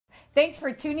Thanks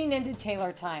for tuning into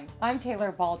Taylor Time. I'm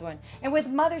Taylor Baldwin, and with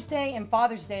Mother's Day and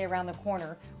Father's Day around the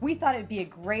corner, we thought it'd be a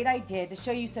great idea to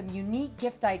show you some unique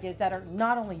gift ideas that are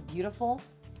not only beautiful,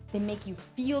 they make you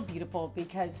feel beautiful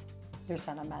because they're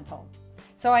sentimental.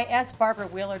 So I asked Barbara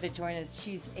Wheeler to join us.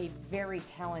 She's a very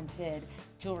talented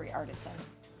jewelry artisan,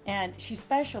 and she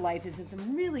specializes in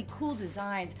some really cool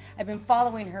designs. I've been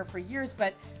following her for years,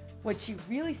 but what she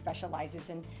really specializes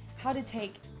in how to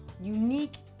take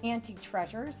unique antique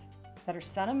treasures that are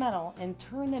sentimental and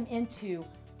turn them into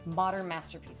modern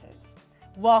masterpieces.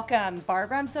 Welcome,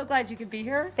 Barbara. I'm so glad you could be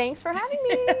here. Thanks for having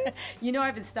me. You know,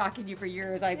 I've been stalking you for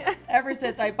years. Ever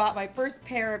since I bought my first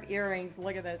pair of earrings.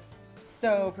 Look at this.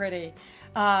 So pretty.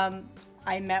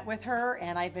 I met with her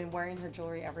and I've been wearing her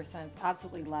jewelry ever since.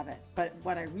 Absolutely love it. But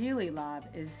what I really love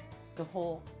is the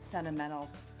whole sentimental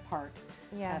part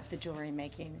of the jewelry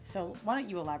making. So why don't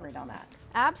you elaborate on that?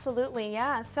 Absolutely,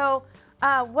 yeah. So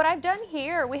what I've done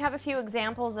here, we have a few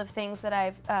examples of things that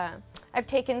I've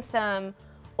taken some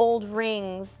old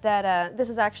rings that, this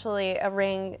is actually a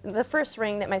ring, the first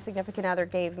ring that my significant other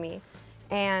gave me.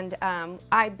 And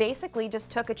I basically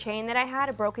just took a chain that I had,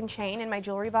 a broken chain in my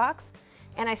jewelry box,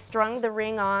 and I strung the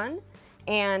ring on,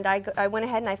 and I went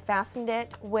ahead and I fastened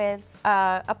it with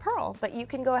a pearl. But you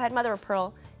can go ahead, mother of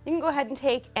pearl, you can go ahead and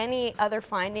take any other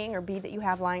finding or bead that you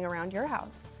have lying around your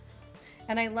house.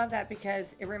 And I love that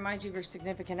because it reminds you of your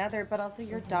significant other, but also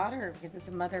your daughter, because it's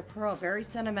a mother of pearl. Very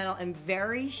sentimental and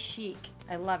very chic.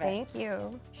 I love it. Thank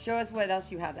you. Show us what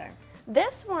else you have there.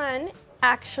 This one,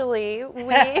 actually,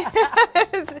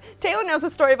 Taylor knows the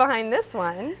story behind this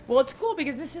one. Well, it's cool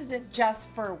because this isn't just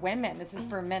for women. This is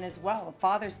for men as well,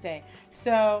 Father's Day.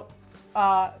 So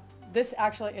this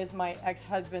actually is my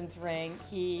ex-husband's ring.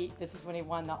 This is when he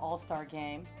won the All-Star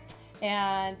game.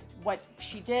 And what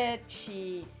she did,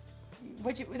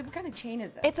 what kind of chain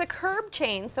is this? It's a curb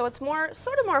chain, so it's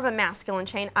sort of more of a masculine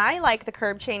chain. I like the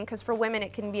curb chain because for women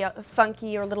it can be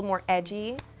funky or a little more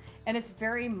edgy. And it's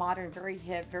very modern, very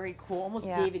hip, very cool, almost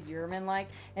David Yurman-like.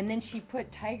 And then she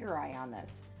put tiger eye on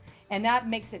this. And that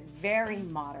makes it very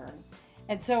modern.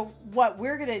 And so what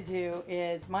we're going to do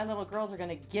is my little girls are going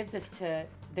to give this to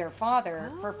their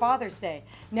father for Father's Day.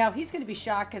 Now, he's going to be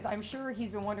shocked because I'm sure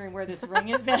he's been wondering where this ring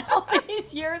has been all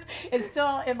these years. It's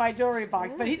still in my jewelry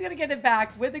box, but he's going to get it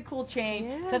back with a cool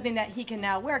chain, something that he can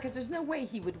now wear because there's no way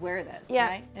he would wear this,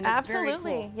 right? And it's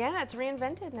absolutely. Very cool. Yeah, it's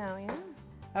reinvented now,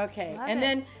 yeah. Okay,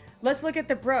 then let's look at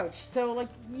the brooch. So, like,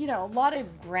 you know, a lot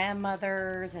of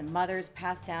grandmothers and mothers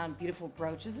pass down beautiful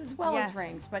brooches as well as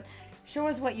rings, but show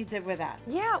us what you did with that.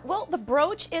 Yeah, well, the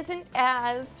brooch isn't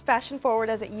as fashion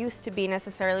forward as it used to be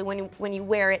necessarily when you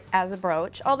wear it as a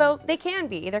brooch, although they can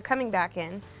be. They're coming back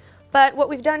in. But what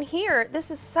we've done here, this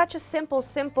is such a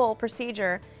simple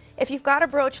procedure. If you've got a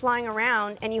brooch lying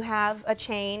around and you have a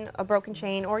chain, a broken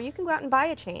chain, or you can go out and buy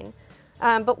a chain.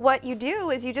 But what you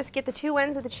do is you just get the two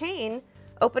ends of the chain,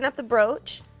 open up the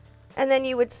brooch, and then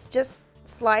you would just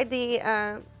slide the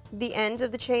ends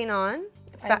of the chain on.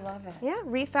 I love it. Yeah,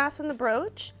 refasten the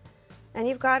brooch, and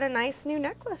you've got a nice new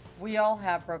necklace. We all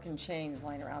have broken chains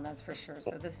lying around, that's for sure,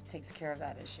 so this takes care of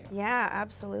that issue. Yeah,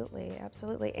 absolutely,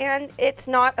 absolutely. And it's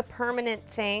not a permanent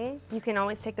thing. You can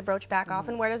always take the brooch back off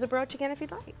and wear it as a brooch again if you'd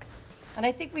like. And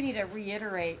I think we need to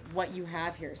reiterate what you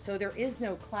have here. So there is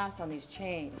no clasp on these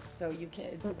chains, so you can.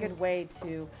 It's a good way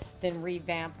to then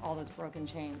revamp all those broken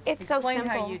chains. It's so simple.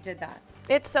 Explain how you did that.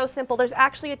 It's so simple. There's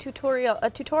actually a tutorial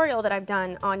that I've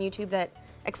done on YouTube that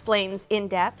explains in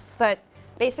depth. But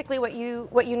basically, what you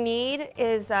need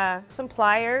is some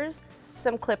pliers,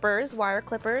 some clippers, wire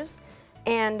clippers,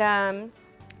 and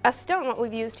a stone. What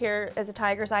we've used here is a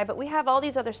tiger's eye, but we have all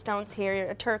these other stones here: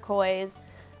 a turquoise.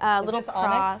 Little cross.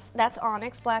 Onyx? That's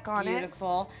onyx, black onyx.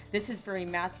 Beautiful. This is very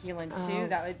masculine too.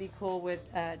 That would be cool with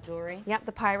jewelry. Yep,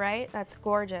 the pyrite. That's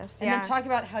gorgeous. And then talk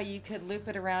about how you could loop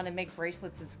it around and make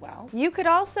bracelets as well. You could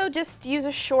also just use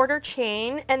a shorter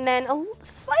chain and then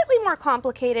slightly more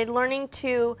complicated, learning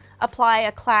to apply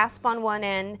a clasp on one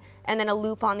end and then a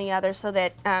loop on the other, so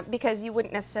that because you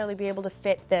wouldn't necessarily be able to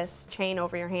fit this chain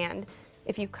over your hand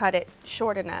if you cut it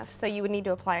short enough. So you would need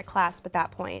to apply a clasp at that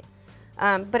point.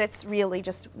 But it's really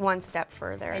just one step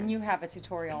further. And you have a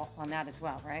tutorial on that as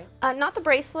well, right? Not the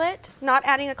bracelet, not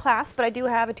adding a clasp, but I do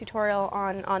have a tutorial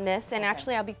on this, and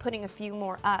actually I'll be putting a few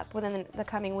more up within the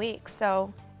coming weeks,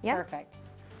 so yeah. Perfect.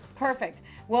 Perfect.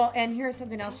 Well, and here's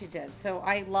something else you did. So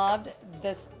I loved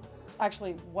this,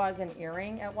 actually was an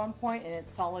earring at one point, and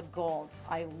it's solid gold.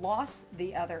 I lost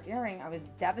the other earring. I was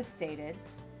devastated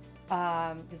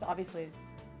because obviously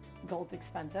gold's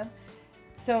expensive.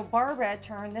 So Barbara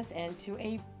turned this into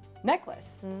a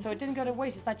necklace. So it didn't go to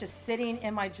waste. It's not just sitting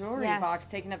in my jewelry Yes. box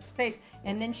taking up space.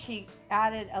 And then she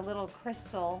added a little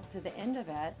crystal to the end of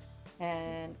it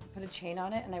and put a chain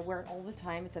on it, and I wear it all the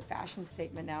time. It's a fashion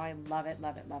statement now. I love it,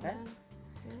 love it, love it.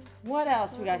 What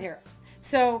else we got here?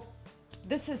 So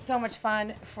this is so much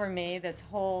fun for me, this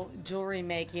whole jewelry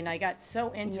making. I got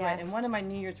so into it, and one of my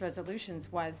New Year's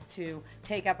resolutions was to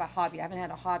take up a hobby. I haven't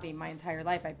had a hobby my entire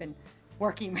life. I've been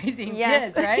working, raising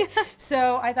kids, right?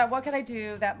 So I thought, what could I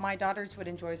do that my daughters would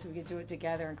enjoy so we could do it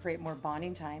together and create more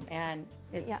bonding time? And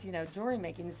it's, you know, jewelry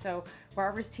making. So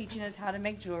Barbara's teaching us how to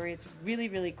make jewelry. It's really,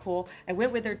 really cool. I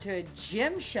went with her to a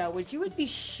gem show, which you would be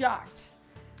shocked.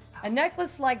 A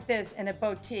necklace like this in a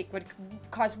boutique would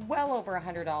cost well over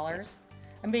 $100.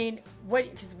 I mean,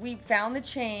 because we found the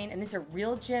chain, and these are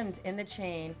real gems in the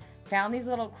chain, found these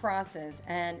little crosses,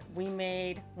 and we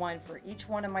made one for each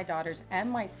one of my daughters and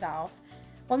myself.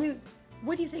 Well, I mean,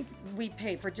 what do you think we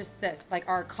paid for just this, like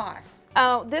our costs?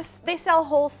 Oh, they sell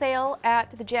wholesale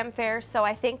at the gem fair, so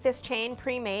I think this chain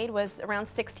pre-made was around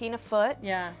 $16 a foot.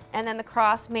 Yeah. And then the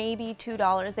cross maybe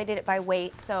 $2. They did it by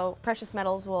weight, so precious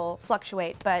metals will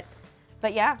fluctuate, but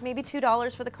yeah, maybe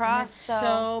 $2 for the cross. And it's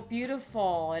so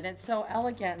beautiful, and it's so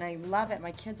elegant, and I love it.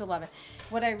 My kids will love it.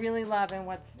 What I really love, and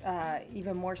what's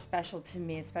even more special to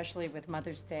me, especially with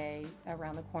Mother's Day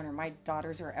around the corner, my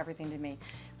daughters are everything to me.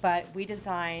 But we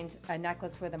designed a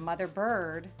necklace with a mother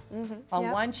bird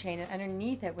on one chain, and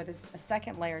underneath it with a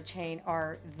second layer chain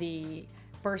are the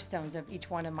birthstones of each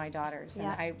one of my daughters. And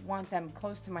I want them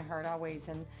close to my heart always.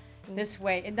 And this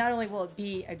way, and not only will it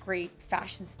be a great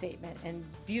fashion statement and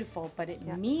beautiful, but it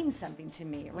means something to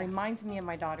me. It reminds me of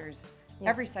my daughters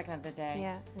every second of the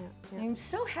day. I'm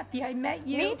so happy I met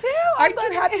you. Me too. Aren't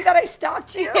you happy that I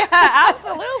stalked you? Yeah,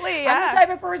 absolutely. I'm the type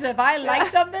of person, if I like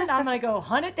something, I'm going to go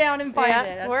hunt it down and find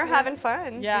it. We're having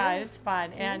fun. Yeah, it's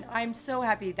fun. And I'm so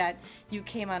happy that you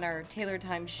came on our Taylor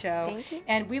Time show. Thank you.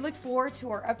 And we look forward to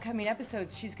our upcoming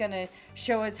episodes. She's going to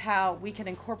show us how we can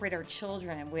incorporate our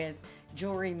children with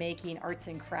jewelry making, arts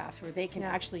and crafts, where they can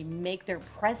actually make their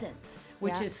presents,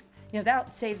 which is, you know,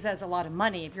 that saves us a lot of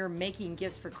money if you're making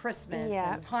gifts for Christmas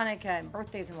and Hanukkah and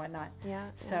birthdays and whatnot.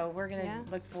 So we're going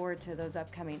to look forward to those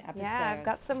upcoming episodes. Yeah, I've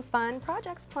got some fun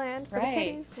projects planned for the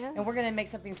kiddies. And we're going to make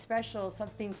something special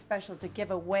to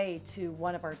give away to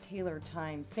one of our Taylor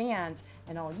Time fans.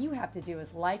 And all you have to do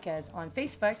is like us on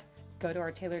Facebook. Go to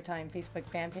our Taylor Time Facebook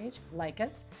fan page, like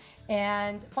us,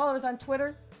 and follow us on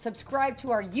Twitter, subscribe to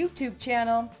our YouTube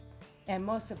channel, and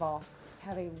most of all,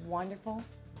 have a wonderful,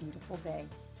 beautiful day.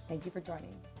 Thank you for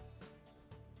joining.